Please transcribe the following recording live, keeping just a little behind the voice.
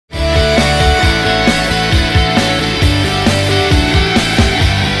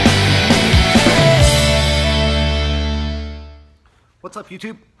What's up,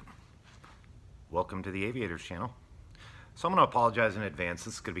 YouTube? Welcome to the Aviators channel. So I'm going to apologize in advance.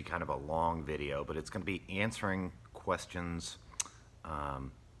 This is going to be kind of a long video, but it's going to be answering questions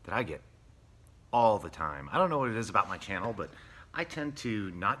that I get all the time. I don't know what it is about my channel, but I tend to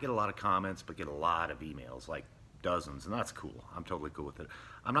not get a lot of comments, but get a lot of emails, like dozens, and that's cool. I'm totally cool with it.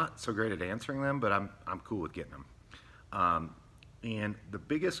 I'm not so great at answering them, but I'm cool with getting them. And the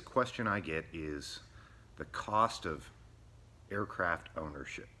biggest question I get is the cost of aircraft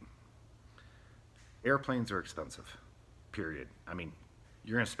ownership. Airplanes are expensive, period. I mean,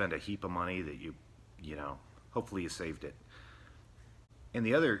 you're going to spend a heap of money that you know, hopefully you saved it. And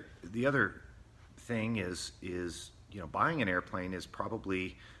the other thing is buying an airplane is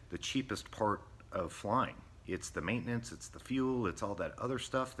probably the cheapest part of flying. It's the maintenance, it's the fuel, it's all that other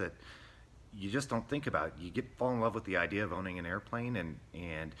stuff that you just don't think about. You fall in love with the idea of owning an airplane,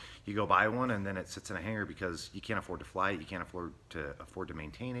 and you go buy one, and then it sits in a hangar because you can't afford to fly it, you can't afford to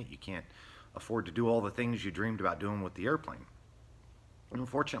maintain it, you can't afford to do all the things you dreamed about doing with the airplane. And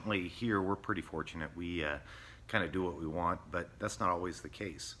unfortunately, here we're pretty fortunate. We kind of do what we want, but that's not always the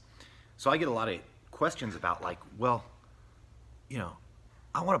case. So I get a lot of questions about, like, well, you know,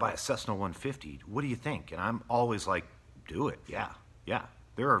 I want to buy a Cessna 150. What do you think? And I'm always like, do it. Yeah.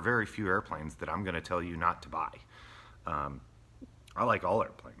 There are very few airplanes that I'm going to tell you not to buy. I like all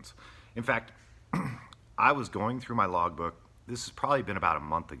airplanes. In fact, I was going through my logbook. This has probably been about a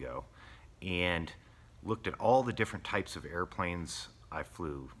month ago, and looked at all the different types of airplanes I've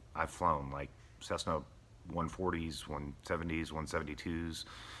flown, like Cessna 140s, 170s, 172s,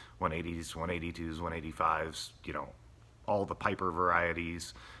 180s, 182s, 185s, you know, all the Piper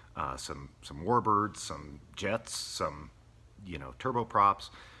varieties, some Warbirds, some jets, some, you know,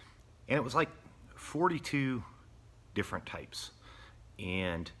 turboprops, and it was like 42 different types.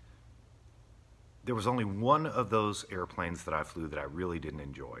 And there was only one of those airplanes that I flew that I really didn't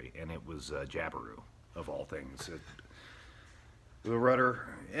enjoy, and it was Jabiru, of all things. The rudder,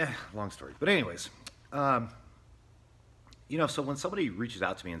 long story. But anyways, you know, so when somebody reaches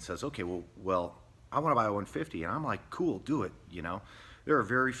out to me and says, okay, well, I want to buy a 150, and I'm like, cool, do it, you know. There are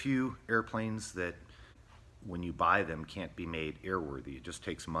very few airplanes that, when you buy them, can't be made airworthy. It just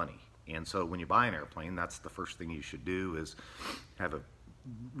takes money. And so when you buy an airplane, that's the first thing you should do, is have a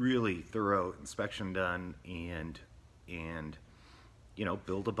really thorough inspection done, and you know,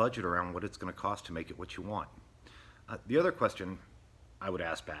 build a budget around what it's going to cost to make it what you want. The other question I would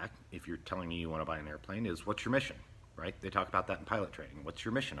ask back, if you're telling me you want to buy an airplane, is what's your mission, right? They talk about that in pilot training. What's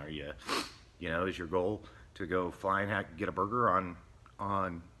your mission? Are you know, is your goal to go fly and get a burger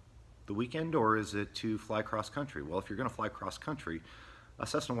on the weekend, or is it to fly cross country? Well, if you're going to fly cross country, a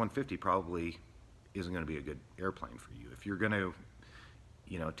Cessna 150 probably isn't going to be a good airplane for you. If you're going to,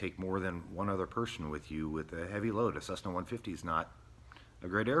 you know, take more than one other person with you with a heavy load, a Cessna 150 is not a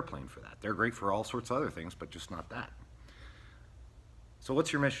great airplane for that. They're great for all sorts of other things, but just not that. So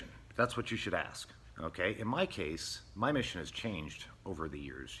what's your mission? That's what you should ask. Okay, in my case, my mission has changed over the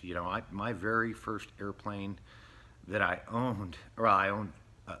years. You know, my very first airplane that I owned, or I owned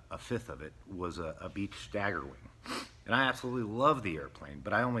a fifth of it, was a Beech Staggerwing. And I absolutely love the airplane,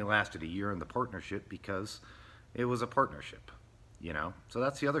 but I only lasted a year in the partnership because it was a partnership, you know? So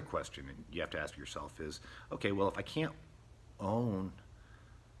that's the other question you have to ask yourself is, okay, well, if I can't own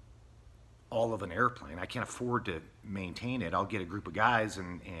all of an airplane, I can't afford to maintain it, I'll get a group of guys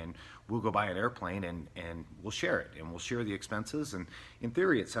and we'll go buy an airplane and we'll share it, and we'll share the expenses. And in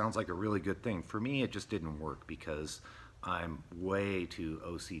theory, it sounds like a really good thing. For me, it just didn't work because I'm way too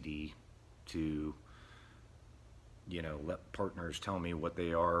OCD to, you know, let partners tell me what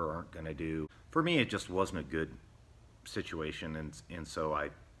they are or aren't going to do. For me, it just wasn't a good situation, and so I,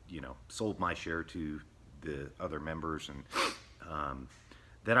 you know, sold my share to the other members, and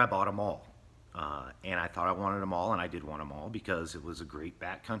then I bought them all. And I thought I wanted them all, and I did want them all because it was a great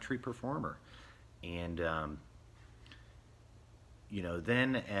backcountry performer. And, you know,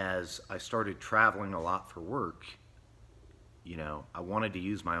 then as I started traveling a lot for work, you know, I wanted to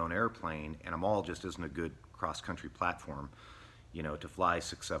use my own airplane, and a mall just isn't a good cross-country platform, you know, to fly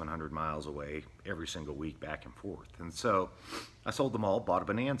 600-700 miles away every single week back and forth. And so I sold them all, bought a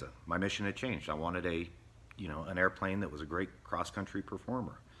Bonanza. My mission had changed. I wanted you know, an airplane that was a great cross-country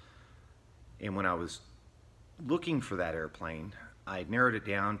performer. And when I was looking for that airplane, I narrowed it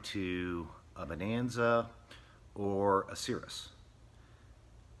down to a Bonanza or a Cirrus.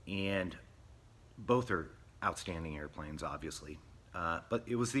 And both are outstanding airplanes, obviously. But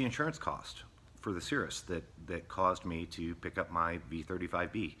it was the insurance cost for the Cirrus that caused me to pick up my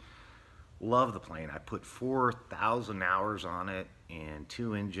V-35B. Love the plane. I put 4,000 hours on it and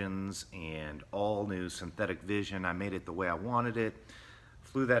 2 engines and all new synthetic vision. I made it the way I wanted it.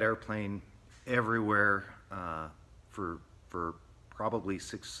 Flew that airplane everywhere for probably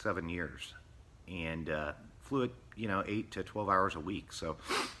 6, 7 years, and flew it 8 to 12 hours a week. So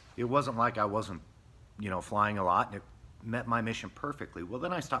it wasn't like I wasn't flying a lot, and it met my mission perfectly. Well,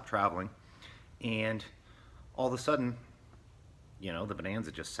 then I stopped traveling, and all of a sudden, the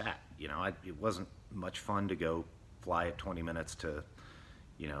Bonanza just sat. It wasn't much fun to go fly at 20 minutes to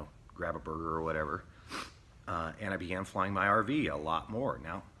grab a burger or whatever. And I began flying my RV a lot more.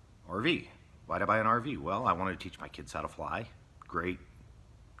 Now, RV. Why'd I buy an RV? Well, I wanted to teach my kids how to fly. Great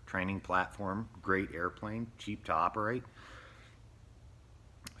training platform, great airplane, cheap to operate,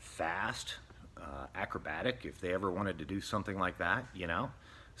 fast, acrobatic if they ever wanted to do something like that,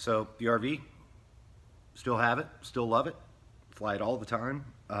 So the RV, still have it, still love it, fly it all the time.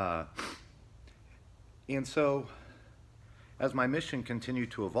 And so as my mission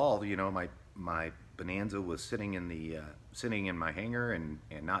continued to evolve, my Bonanza was sitting in my hangar and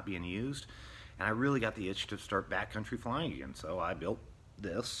not being used, and I really got the itch to start backcountry flying again. So I built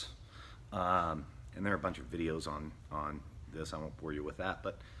this, and there are a bunch of videos on this. I won't bore you with that,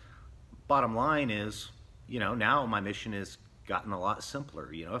 but bottom line is, now my mission has gotten a lot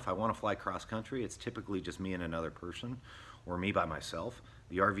simpler. If I want to fly cross country, it's typically just me and another person, or me by myself.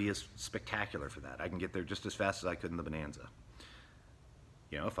 The RV is spectacular for that. I can get there just as fast as I could in the Bonanza.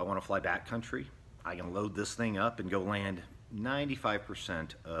 If I want to fly backcountry, I can load this thing up and go land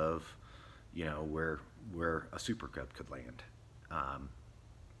 95% of, where a Super Cub could land.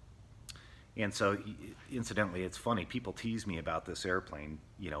 And so, incidentally, it's funny. People tease me about this airplane.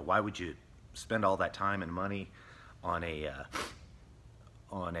 Why would you spend all that time and money on a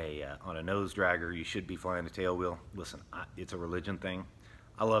nose dragger? You should be flying a tail wheel. Listen, it's a religion thing.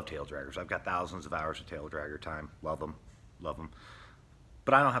 I love tail draggers. I've got thousands of hours of tail dragger time. Love them, love them.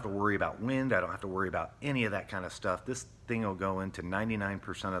 But I don't have to worry about wind. I don't have to worry about any of that kind of stuff. This thing will go into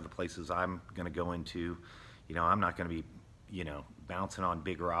 99% of the places I'm going to go into. I'm not going to be, bouncing on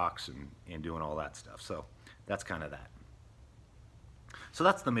big rocks and doing all that stuff. So that's kind of that. So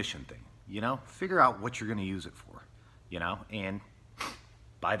that's the mission thing, figure out what you're going to use it for, and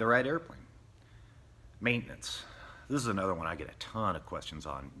buy the right airplane. Maintenance. This is another one I get a ton of questions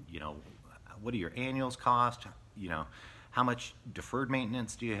on. What do your annuals cost? How much deferred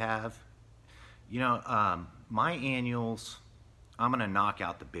maintenance do you have? My annuals, I'm going to knock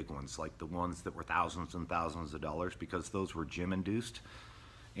out the big ones, like the ones that were thousands and thousands of dollars, because those were gym-induced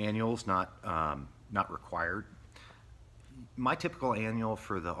annuals, not required. My typical annual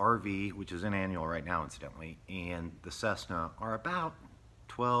for the RV, which is an annual right now, incidentally, and the Cessna are about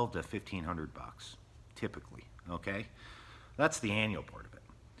 $1,200 to $1,500, typically. Okay, that's the annual part of it.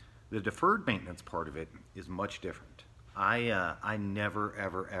 The deferred maintenance part of it is much different. I never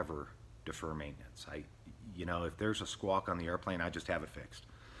ever defer maintenance. If there's a squawk on the airplane, I just have it fixed,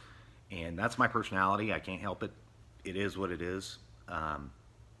 and that's my personality. I can't help it. It is what it is.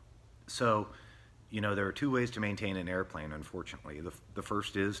 So there are two ways to maintain an airplane, unfortunately. The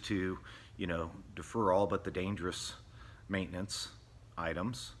first is to defer all but the dangerous maintenance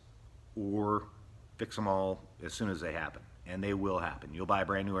items, or fix them all as soon as they happen, and they will happen. You'll buy a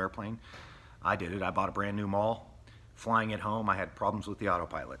brand new airplane. I did it. I bought a brand new Maul. Flying it home, I had problems with the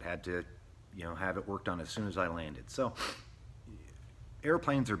autopilot. Had to, have it worked on as soon as I landed. So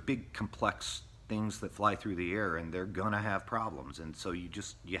airplanes are big, complex things that fly through the air, and they're gonna have problems, and so you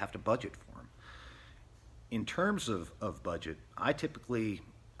have to budget for them. In terms of budget, I typically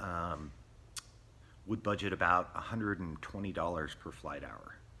would budget about $120 per flight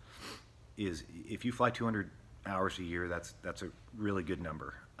hour. If you fly 200 hours a year, that's a really good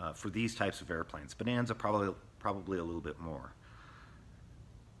number for these types of airplanes. Bonanza probably a little bit more.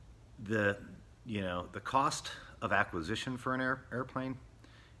 The cost of acquisition for an airplane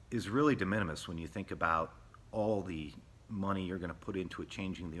is really de minimis when you think about all the money you're going to put into it,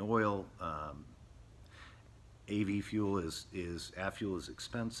 changing the oil. AV fuel AV fuel is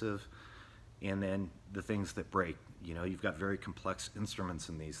expensive, and then the things that break. You've got very complex instruments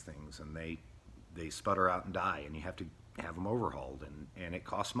in these things, and they sputter out and die, and you have to have them overhauled, and it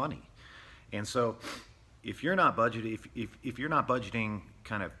costs money. And so if you're not budgeting, if you're not budgeting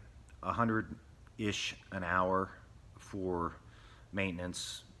kind of 100-ish an hour for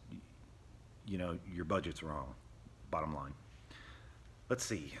maintenance, your budget's wrong, bottom line. Let's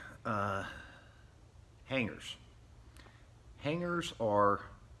see, hangars. Hangars are,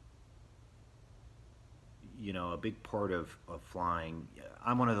 a big part of flying.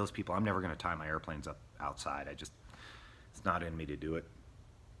 I'm one of those people, I'm never gonna tie my airplanes up outside. It's not in me to do it.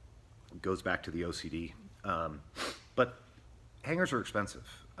 It goes back to the OCD. But hangars are expensive.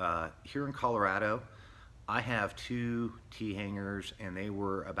 Here in Colorado, I have two T hangers, and they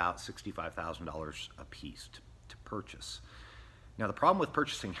were about $65,000 a piece to purchase. Now, the problem with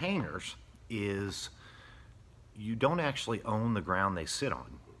purchasing hangers is you don't actually own the ground they sit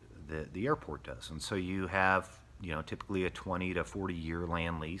on. The airport does. And so you have, typically a 20 to 40 year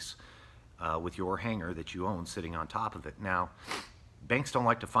land lease with your hangar that you own sitting on top of it. Now, banks don't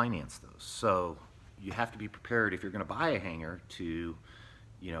like to finance those. So you have to be prepared, if you're going to buy a hangar, to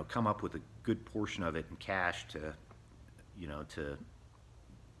come up with a good portion of it in cash to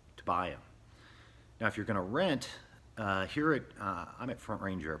buy them. Now, if you're going to rent, I'm at Front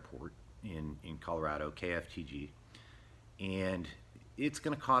Range Airport in Colorado, KFTG, and it's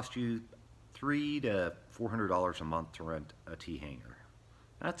going to cost you $300 to $400 a month to rent a T hangar.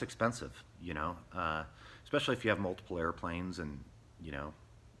 That's expensive, especially if you have multiple airplanes, and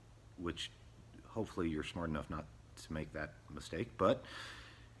which hopefully you're smart enough not to make that mistake. But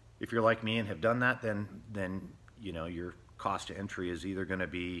if you're like me and have done that, then your cost to entry is either going to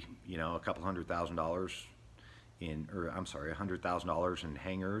be a couple $100,000 $100,000 in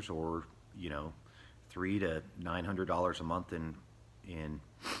hangars, or $300 to $900 a month in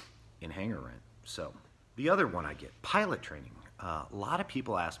hangar rent. So the other one I get, pilot training. A lot of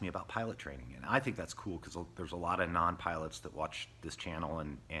people ask me about pilot training, and I think that's cool because there's a lot of non-pilots that watch this channel,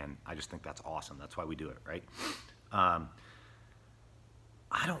 and I just think that's awesome. That's why we do it, right?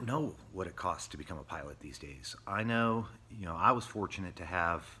 I don't know what it costs to become a pilot these days. I know, I was fortunate to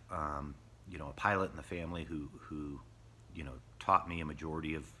have, a pilot in the family who taught me a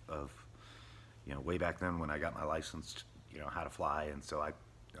majority of way back then when I got my license, how to fly. And so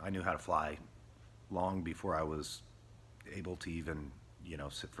I knew how to fly long before I was able to even,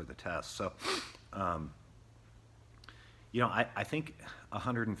 sit for the test. So, I think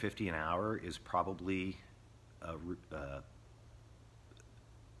 150 an hour is probably a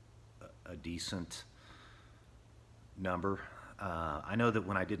decent number. I know that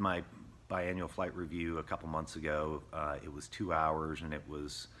when I did my biannual flight review a couple months ago, it was 2 hours, and it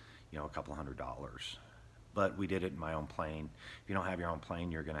was, a couple $100. But we did it in my own plane. If you don't have your own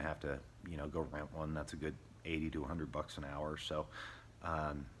plane, you're going to have to, go rent one. That's a good 80 to 100 bucks an hour. So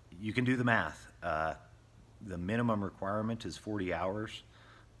you can do the math. The minimum requirement is 40 hours,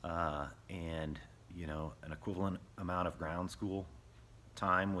 and an equivalent amount of ground school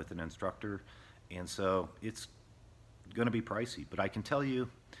time with an instructor, and so it's going to be pricey. But I can tell you,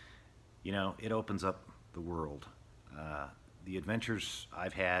 it opens up the world. The adventures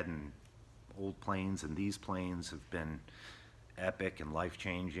I've had in old planes and these planes have been epic and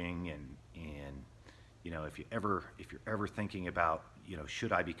life-changing, and if you're ever thinking about,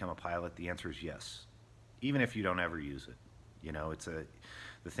 should I become a pilot, the answer is yes, even if you don't ever use it. It's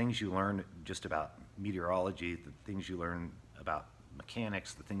the things you learn just about meteorology, the things you learn about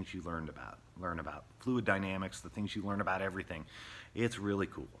mechanics, the things you learn about fluid dynamics, the things you learn about everything. It's really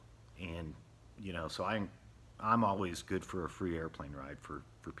cool. And so I'm always good for a free airplane ride for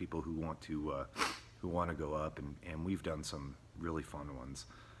people who want to go up, and we've done some really fun ones.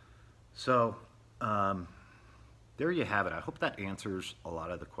 So there you have it. I hope that answers a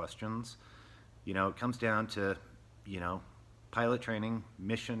lot of the questions. It comes down to pilot training,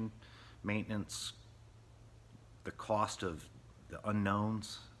 mission, maintenance, the cost of the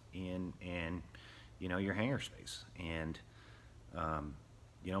unknowns, and your hangar space. And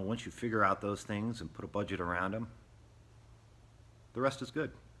once you figure out those things and put a budget around them, the rest is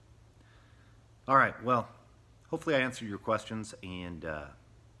good. All right, well, hopefully I answered your questions, and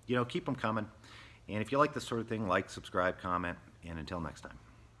keep them coming. And if you like this sort of thing, like, subscribe, comment, and until next time.